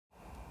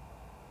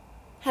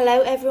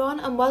Hello everyone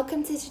and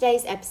welcome to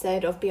today's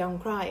episode of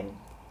Beyond Crime.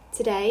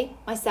 Today,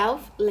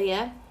 myself,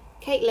 Leah,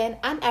 Caitlin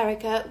and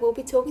Erica will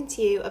be talking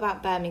to you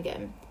about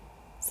Birmingham.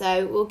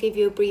 So we'll give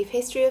you a brief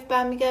history of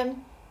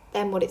Birmingham,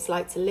 then what it's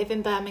like to live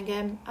in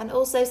Birmingham and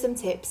also some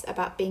tips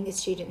about being a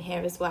student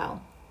here as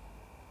well.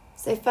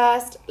 So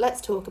first,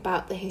 let's talk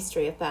about the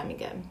history of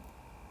Birmingham.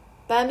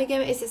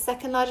 Birmingham is the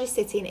second largest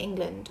city in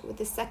England with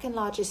the second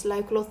largest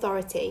local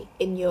authority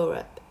in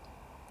Europe.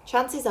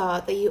 Chances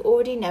are that you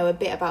already know a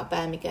bit about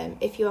Birmingham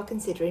if you are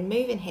considering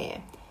moving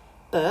here.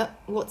 But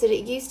what did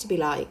it used to be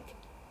like?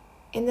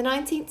 In the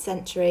 19th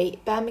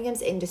century,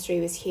 Birmingham's industry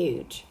was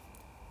huge.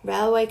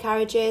 Railway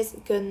carriages,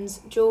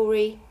 guns,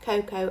 jewellery,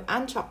 cocoa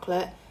and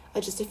chocolate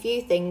are just a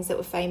few things that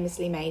were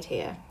famously made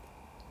here.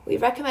 We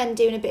recommend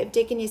doing a bit of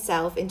digging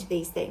yourself into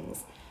these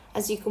things,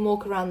 as you can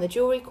walk around the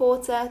jewellery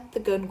quarter, the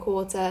gun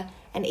quarter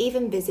and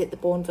even visit the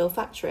Bournville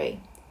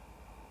factory.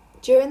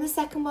 During the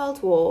Second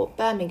World War,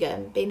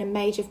 Birmingham, being a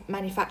major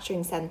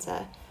manufacturing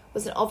centre,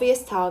 was an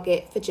obvious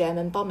target for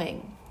German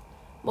bombing.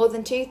 More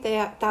than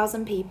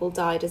 2,000 people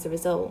died as a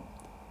result.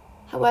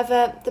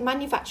 However, the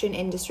manufacturing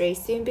industry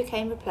soon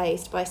became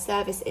replaced by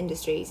service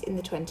industries in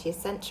the 20th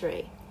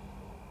century.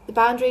 The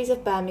boundaries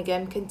of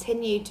Birmingham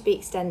continued to be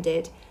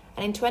extended,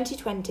 and in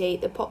 2020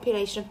 the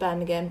population of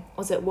Birmingham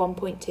was at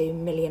 1.2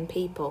 million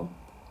people.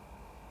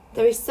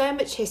 There is so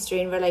much history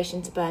in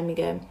relation to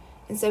Birmingham,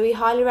 and so we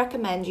highly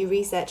recommend you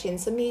researching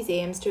some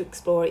museums to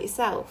explore it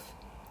yourself.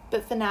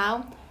 But for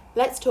now,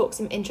 let's talk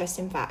some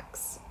interesting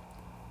facts.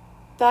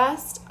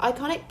 First,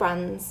 iconic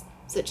brands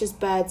such as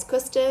Bird's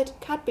Custard,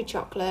 Cadbury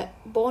Chocolate,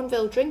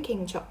 Bournville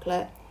Drinking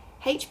Chocolate,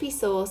 HP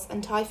Sauce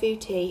and Thai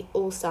Food Tea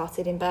all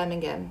started in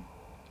Birmingham.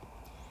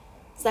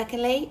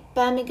 Secondly,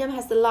 Birmingham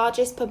has the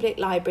largest public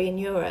library in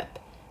Europe,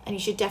 and you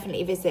should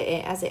definitely visit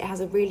it as it has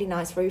a really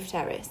nice roof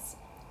terrace.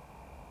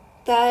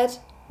 Third,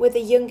 we're the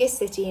youngest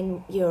city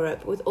in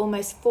Europe with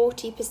almost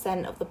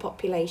 40% of the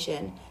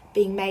population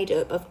being made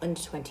up of under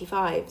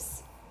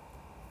 25s.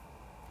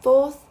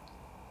 Fourth,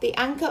 the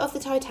anchor of the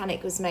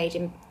Titanic was made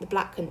in the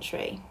Black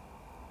Country.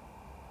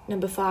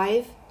 Number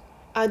 5,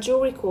 our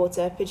jewellery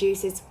quarter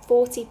produces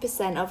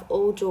 40% of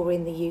all jewellery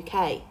in the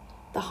UK,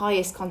 the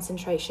highest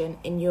concentration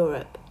in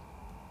Europe.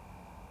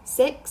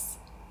 6,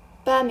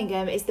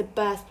 Birmingham is the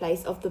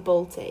birthplace of the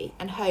Balti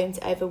and home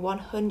to over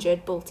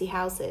 100 Balti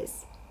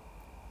houses.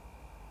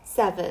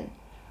 7,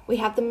 we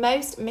have the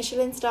most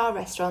Michelin star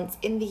restaurants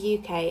in the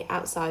UK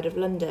outside of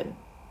London.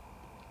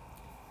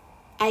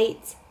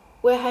 8,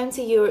 we're home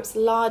to Europe's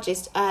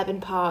largest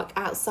urban park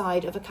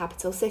outside of a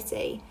capital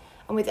city,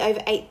 and with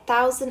over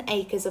 8,000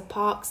 acres of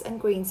parks and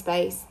green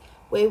space,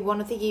 we're one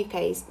of the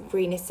UK's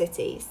greenest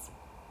cities.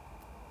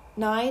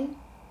 9,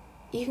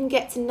 you can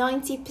get to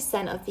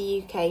 90% of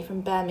the UK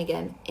from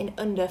Birmingham in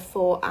under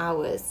 4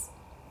 hours.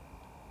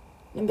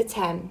 Number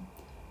 10,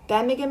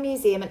 Birmingham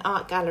Museum and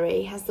Art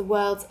Gallery has the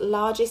world's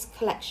largest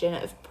collection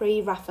of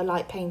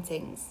pre-Raphaelite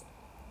paintings.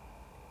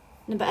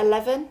 Number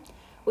 11,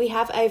 we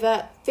have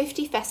over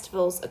 50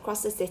 festivals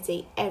across the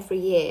city every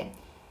year,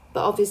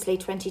 but obviously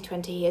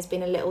 2020 has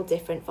been a little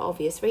different for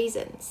obvious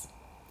reasons.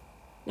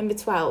 Number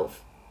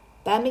 12,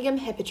 Birmingham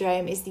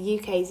Hippodrome is the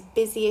UK's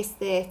busiest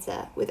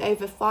theatre with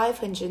over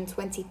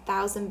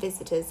 520,000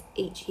 visitors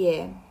each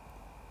year.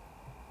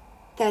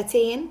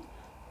 13,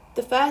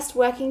 the first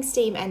working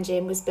steam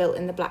engine was built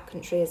in the Black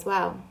Country as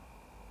well.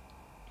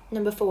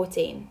 Number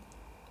 14,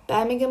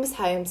 Birmingham was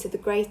home to the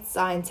great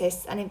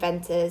scientists and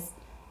inventors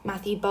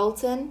Matthew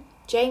Boulton,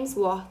 James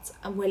Watt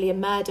and William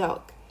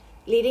Murdoch,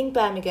 leading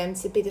Birmingham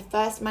to be the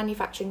first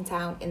manufacturing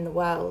town in the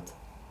world.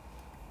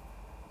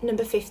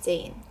 Number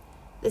 15,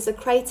 there's a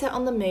crater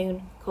on the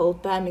moon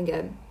called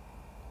Birmingham.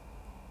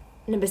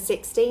 Number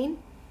 16,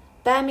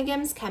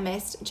 Birmingham's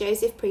chemist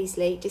Joseph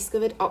Priestley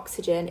discovered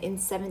oxygen in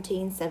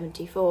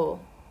 1774.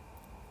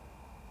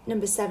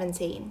 Number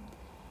 17,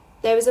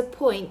 there was a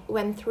point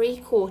when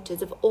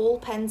 3/4 of all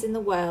pens in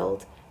the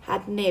world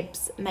had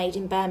nibs made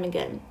in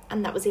Birmingham,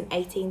 and that was in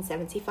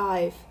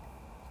 1875.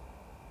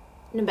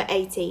 Number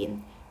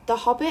 18, The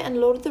Hobbit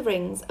and Lord of the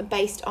Rings are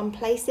based on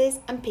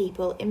places and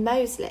people in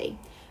Moseley,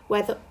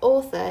 where the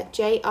author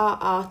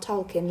J.R.R.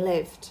 Tolkien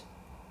lived.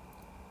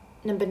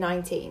 Number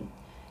 19,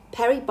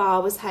 Perry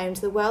Bar was home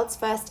to the world's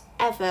first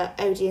ever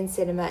Odeon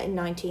cinema in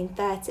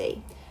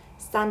 1930,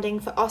 standing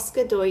for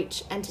Oscar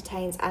Deutsch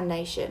Entertains a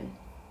Nation.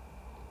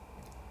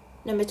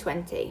 Number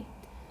 20,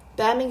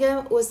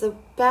 Birmingham was the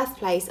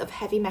birthplace of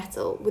heavy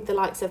metal with the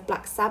likes of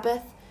Black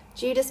Sabbath,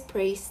 Judas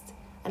Priest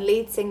and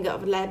lead singer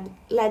of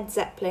Led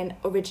Zeppelin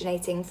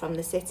originating from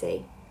the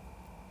city.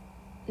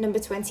 Number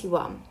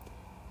 21,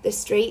 the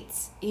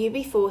Streets,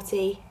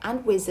 UB40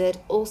 and Wizard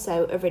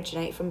also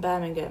originate from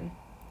Birmingham.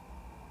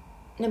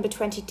 Number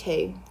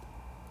 22,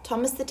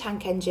 Thomas the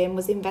Tank Engine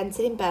was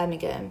invented in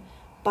Birmingham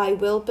by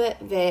Wilbert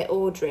Vere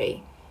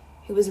Awdry,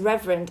 who was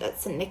Reverend at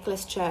St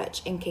Nicholas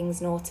Church in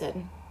Kings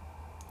Norton.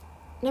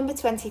 Number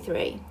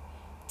 23,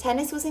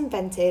 tennis was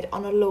invented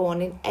on a lawn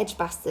in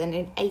Edgbaston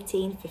in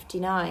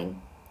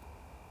 1859.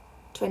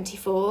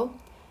 24,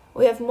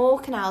 We have more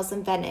canals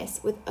than Venice,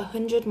 with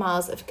 100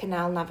 miles of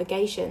canal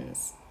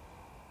navigations.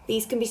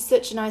 These can be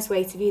such a nice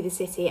way to view the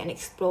city and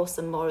explore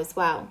some more as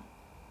well.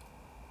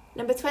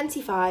 Number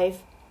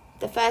 25,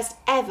 the first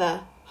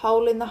ever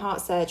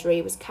hole-in-the-heart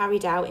surgery was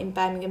carried out in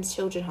Birmingham's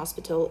Children's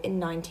Hospital in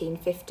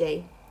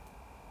 1950.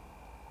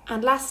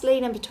 And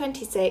lastly, number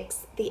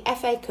 26, the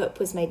FA Cup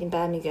was made in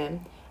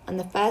Birmingham, and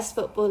the first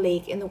football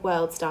league in the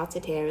world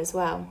started here as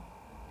well.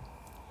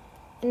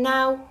 And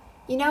now,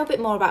 you know a bit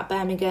more about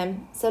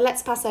Birmingham, so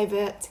let's pass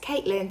over to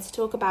Caitlin to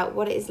talk about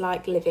what it is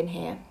like living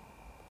here.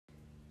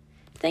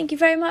 Thank you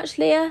very much,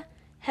 Leah.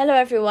 Hello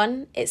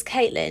everyone, it's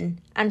Caitlin,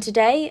 and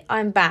today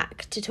I'm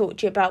back to talk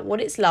to you about what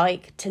it's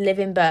like to live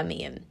in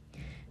Birmingham.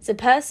 So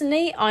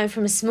personally, I'm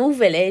from a small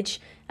village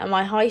and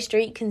my high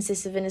street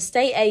consists of an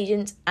estate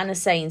agent and a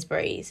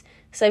Sainsbury's.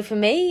 So for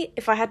me,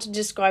 if I had to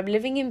describe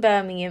living in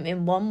Birmingham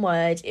in one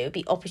word, it would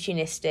be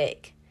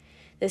opportunistic.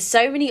 There's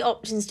so many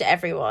options to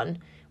everyone.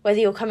 Whether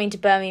you're coming to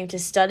Birmingham to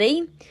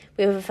study,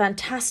 we have a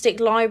fantastic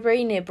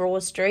library near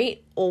Broad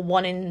Street, or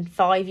 1 in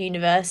 5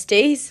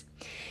 universities.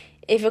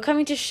 If you're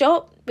coming to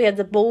shop, we have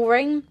the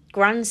Bullring,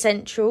 Grand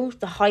Central,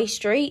 the high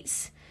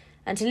streets.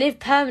 And to live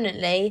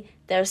permanently,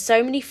 there are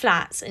so many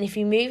flats, and if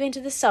you move into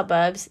the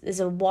suburbs, there's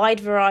a wide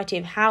variety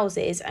of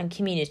houses and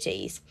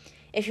communities.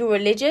 If you're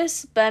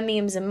religious,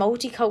 Birmingham is a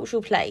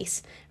multicultural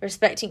place,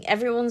 respecting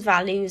everyone's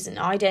values and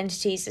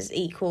identities as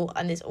equal,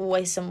 and there's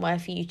always somewhere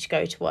for you to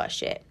go to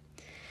worship.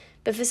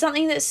 But for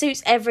something that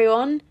suits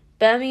everyone,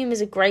 Birmingham is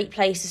a great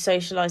place of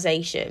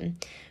socialisation,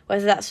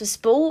 whether that's for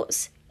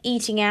sports,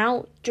 eating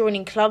out,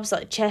 joining clubs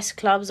like chess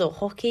clubs or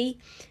hockey,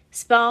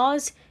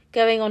 spas,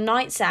 going on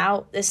nights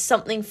out. There's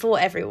something for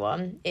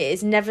everyone. It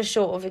is never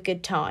short of a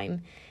good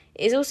time.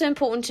 It is also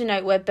important to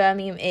note where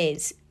Birmingham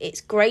is. It's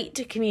great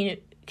to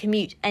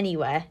commute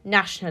anywhere,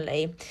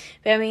 nationally.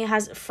 Birmingham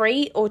has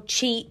free or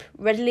cheap,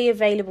 readily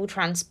available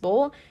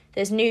transport.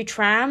 There's new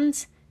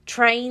trams,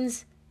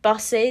 trains,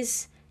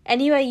 buses.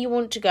 Anywhere you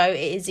want to go, it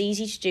is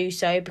easy to do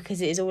so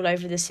because it is all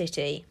over the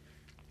city.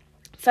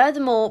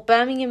 Furthermore,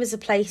 Birmingham as a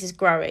place is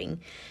growing.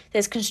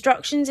 There's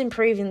constructions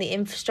improving the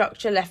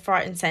infrastructure left,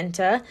 right and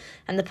centre,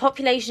 and the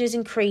population has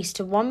increased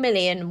to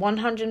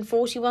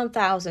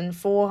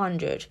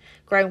 1,141,400,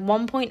 growing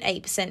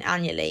 1.8%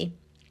 annually.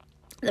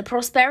 The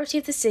prosperity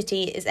of the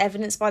city is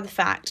evidenced by the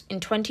fact in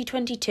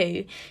 2022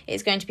 it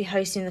is going to be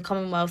hosting the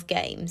Commonwealth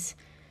Games.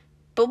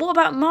 But what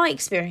about my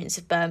experience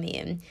of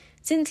Birmingham?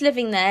 Since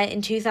living there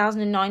in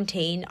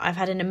 2019, I've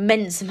had an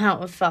immense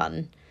amount of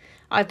fun.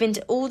 I've been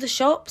to all the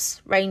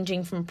shops,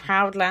 ranging from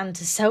Proudland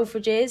to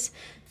Selfridges,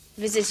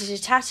 visited a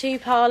tattoo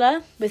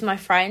parlour with my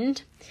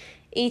friend,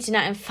 eaten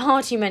out in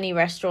far too many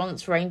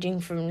restaurants, ranging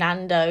from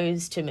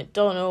Nando's to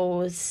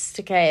McDonald's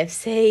to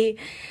KFC.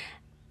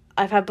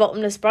 I've had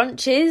bottomless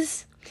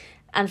brunches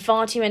and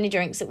far too many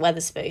drinks at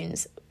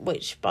Wetherspoons,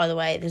 which, by the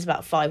way, there's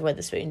about 5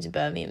 Wetherspoons in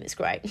Birmingham. It's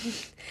great.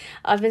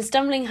 I've been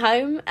stumbling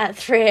home at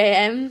 3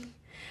 a.m,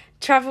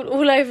 travelled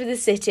all over the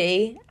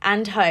city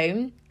and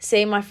home,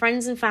 seeing my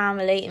friends and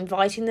family,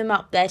 inviting them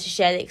up there to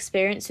share the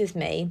experience with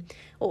me,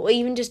 or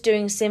even just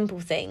doing simple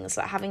things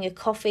like having a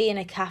coffee in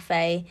a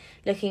cafe,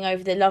 looking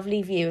over the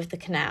lovely view of the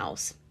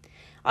canals.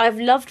 I've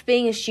loved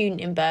being a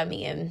student in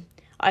Birmingham.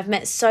 I've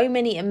met so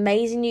many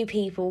amazing new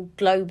people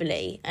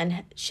globally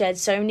and shared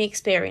so many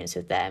experiences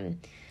with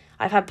them.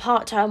 I've had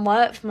part-time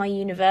work for my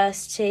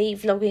university,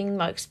 vlogging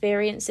my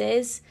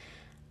experiences.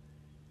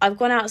 I've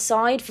gone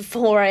outside for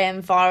 4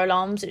 a.m. fire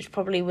alarms, which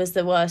probably was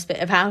the worst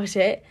bit about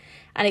it,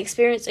 and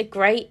experienced a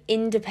great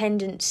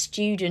independent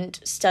student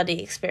study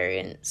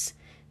experience.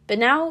 But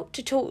now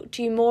to talk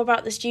to you more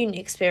about the student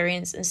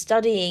experience and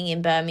studying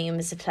in Birmingham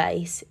as a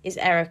place is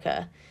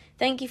Erica.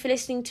 Thank you for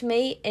listening to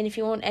me, and if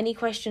you want any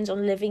questions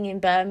on living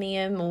in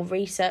Birmingham or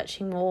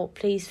researching more,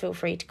 please feel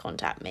free to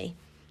contact me.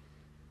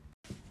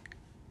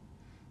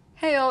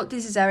 Hey all,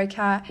 this is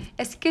Erica.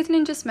 As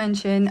Caitlin just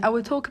mentioned, I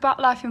will talk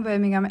about life in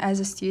Birmingham as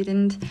a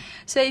student.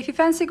 So if you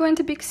fancy going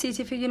to big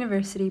city for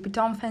university but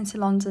don't fancy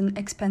London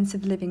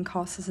expensive living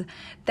costs,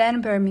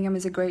 then Birmingham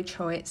is a great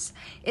choice.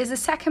 It's the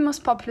second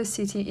most populous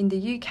city in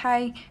the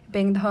UK,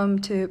 being the home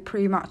to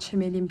pretty much 1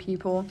 million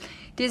people.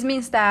 This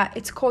means that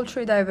it's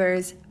culturally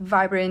diverse,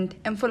 vibrant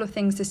and full of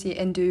things to see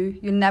and do.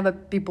 You'll never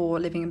be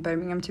bored living in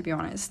Birmingham, to be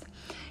honest.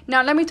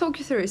 Now, let me talk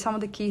you through some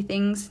of the key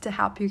things to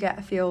help you get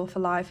a feel for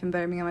life in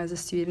Birmingham as a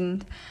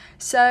student.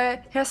 So,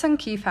 here are some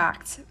key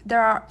facts.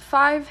 There are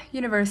 5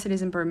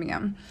 universities in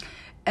Birmingham,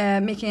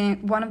 making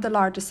it one of the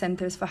largest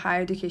centres for higher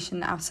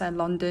education outside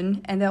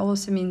London, and that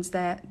also means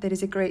that there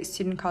is a great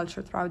student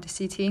culture throughout the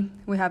city.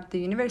 We have the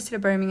University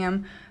of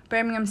Birmingham,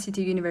 Birmingham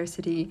City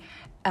University,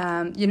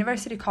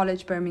 University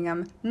College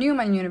Birmingham,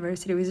 Newman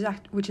University,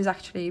 which is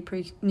actually a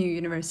pretty new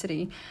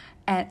university,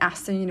 and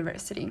Aston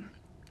University.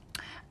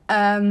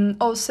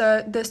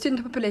 Also, the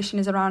student population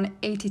is around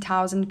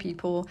 80,000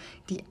 people.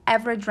 The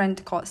average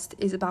rent cost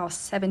is about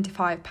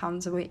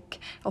 £75 a week,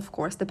 of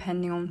course,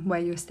 depending on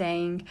where you're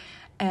staying.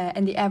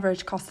 And the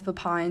average cost of a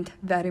pint,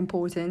 very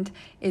important,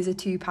 is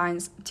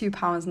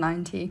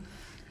 £2.90.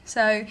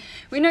 So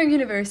we know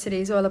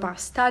university is all about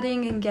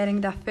studying and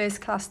getting that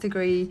first class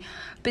degree,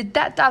 but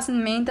that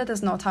doesn't mean that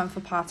there's no time for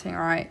partying,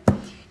 right?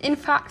 In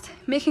fact,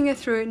 making it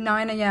through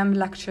 9 a.m.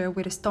 lecture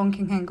with a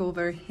stonking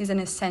hangover is an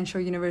essential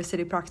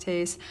university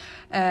practice.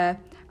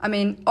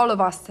 All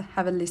of us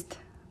have at least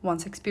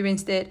once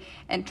experienced it,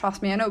 and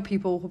trust me, I know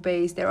people who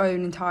base their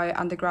own entire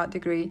undergrad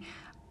degree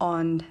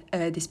on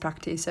this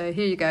practice. So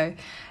here you go.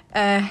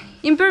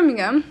 In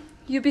Birmingham,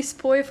 you'll be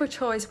spoiled for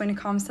choice when it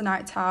comes to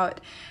nights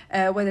out,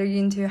 whether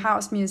you're into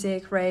house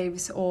music,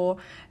 raves, or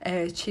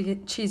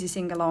cheesy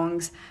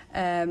sing-alongs.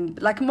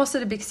 Like most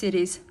of the big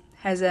cities,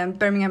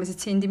 Birmingham has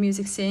its indie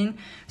music scene.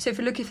 So if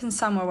you're looking for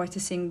somewhere where to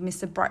sing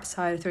Mr.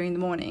 Brightside at 3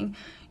 a.m,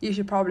 you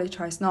should probably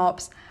try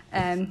Snobs.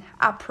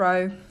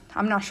 Apro,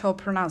 I'm not sure I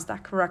pronounced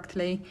that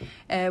correctly,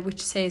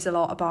 which says a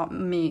lot about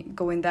me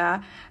going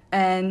there.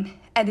 And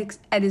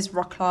Eddie's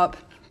Rock Club.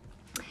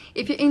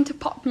 If you're into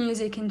pop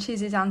music and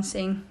cheesy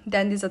dancing,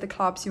 then these are the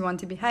clubs you want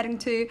to be heading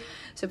to.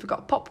 So we've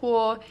got Pop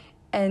War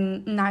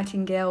and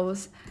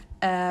Nightingales.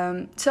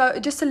 So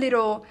just a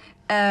little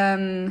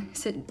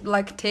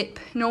tip.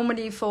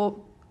 Normally for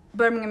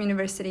Birmingham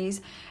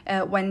universities,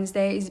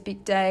 Wednesday is a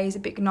big day, is a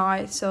big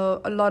night.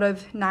 So a lot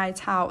of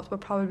nights out were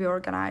probably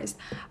organised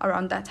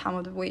around that time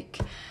of the week.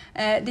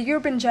 The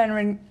urban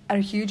genre are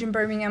huge in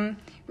Birmingham,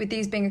 with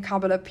these being a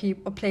couple of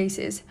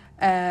places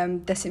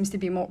that seems to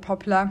be more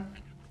popular.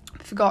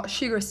 We've got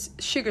Sugar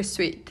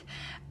Sweet,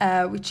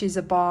 which is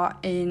a bar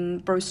in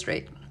Broad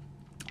Street,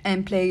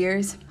 and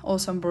Players,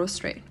 also on Broad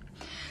Street.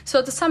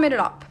 So to sum it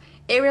up,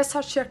 areas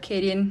such as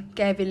Arcadian,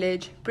 Gay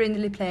Village,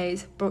 Brindley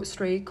Place, Broad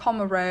Street,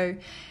 Como Row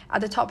are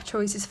the top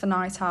choices for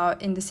night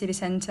out in the city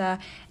centre.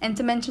 And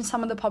to mention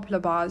some of the popular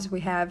bars, we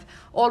have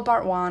All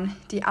Bar One,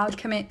 The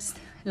Alchemist,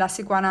 Las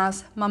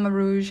Iguanas, Mama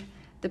Rouge,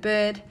 The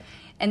Bird,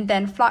 and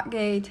then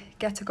Flatgate,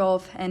 Get a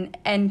Golf, and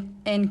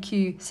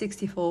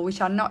NQ64,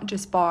 which are not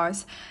just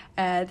bars.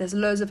 There's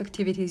loads of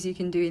activities you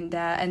can do in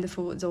there, and the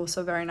food is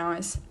also very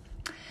nice.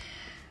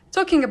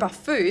 Talking about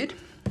food,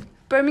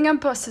 Birmingham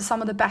boasts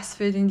some of the best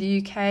food in the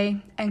UK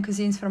and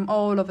cuisines from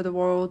all over the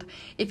world.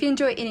 If you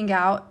enjoy eating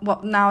out,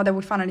 well, now that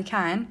we finally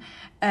can,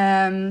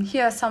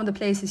 here are some of the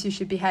places you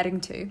should be heading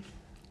to.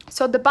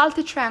 So the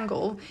Baltic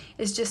Triangle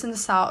is just in the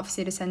south of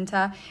city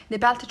centre. The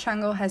Baltic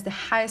Triangle has the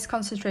highest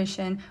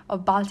concentration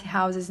of Baltic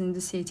houses in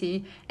the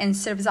city and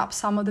serves up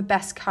some of the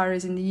best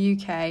curries in the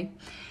UK.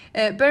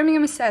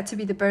 Birmingham is said to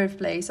be the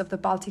birthplace of the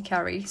Baltic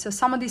curry, so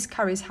some of these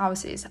curries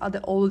houses are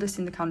the oldest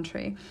in the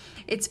country.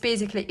 It's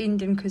basically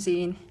Indian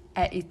cuisine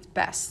at its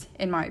best,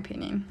 in my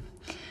opinion.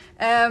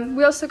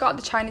 We also got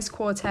the Chinese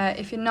Quarter.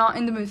 If you're not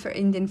in the mood for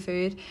Indian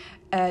food,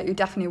 you're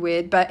definitely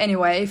weird. But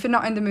anyway, if you're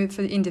not in the mood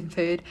for the Indian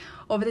food,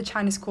 over the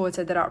Chinese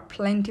Quarter, there are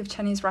plenty of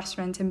Chinese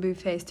restaurants and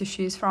buffets to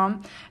choose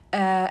from.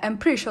 I'm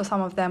pretty sure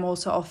some of them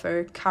also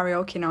offer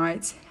karaoke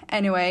nights.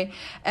 Anyway,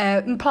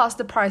 and plus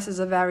the prices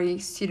are very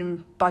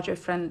student budget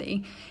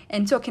friendly.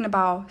 And talking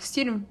about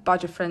student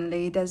budget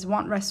friendly, there's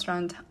one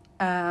restaurant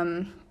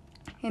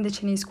in the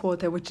Chinese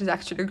Quarter, which is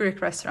actually a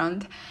Greek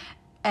restaurant,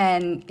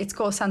 and it's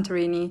called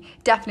Santorini.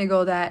 Definitely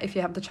go there if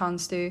you have the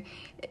chance to.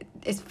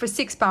 It's for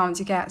 £6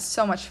 you get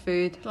so much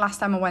food. Last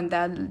time I went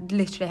there,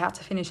 literally had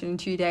to finish it in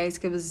 2 days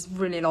because it was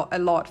really a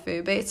lot of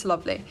food, but it's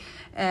lovely.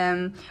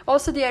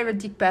 Also the area of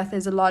Digbeth,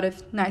 there's a lot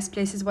of nice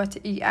places where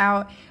to eat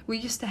out. We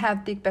used to have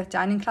Digbeth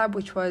Dining Club,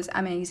 which was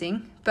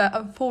amazing, but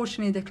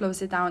unfortunately they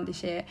closed it down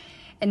this year.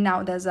 And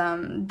now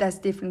there's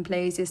different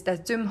places.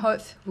 There's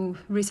Zumhof, who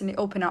recently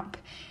opened up,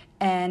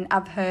 and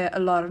I've heard a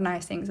lot of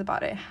nice things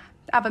about it.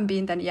 I haven't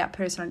been there yet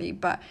personally,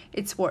 but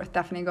it's worth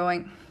definitely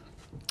going.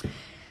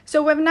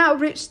 So we've now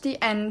reached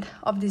the end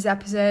of this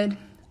episode.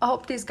 I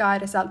hope this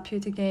guide has helped you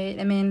to get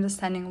a main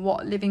understanding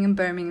what living in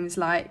Birmingham is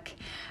like.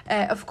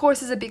 Of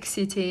course, it's a big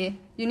city.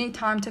 You need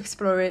time to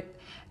explore it.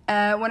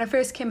 When I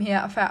first came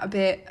here, I felt a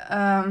bit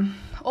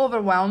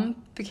overwhelmed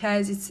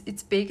because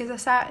it's big, as I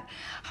said.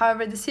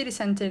 However, the city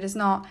centre is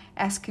not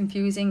as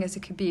confusing as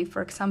it could be,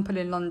 for example,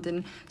 in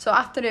London. So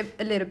after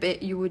a little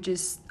bit, you would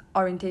just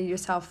orientate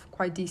yourself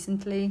quite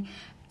decently.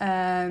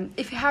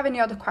 If you have any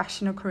other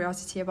question or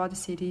curiosity about the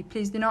city,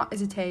 please do not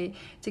hesitate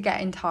to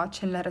get in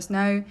touch and let us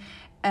know.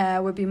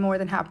 We'll be more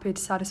than happy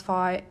to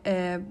satisfy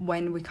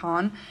when we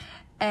can.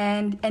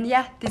 And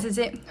yeah, this is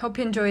it. Hope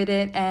you enjoyed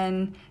it,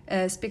 and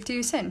speak to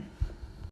you soon.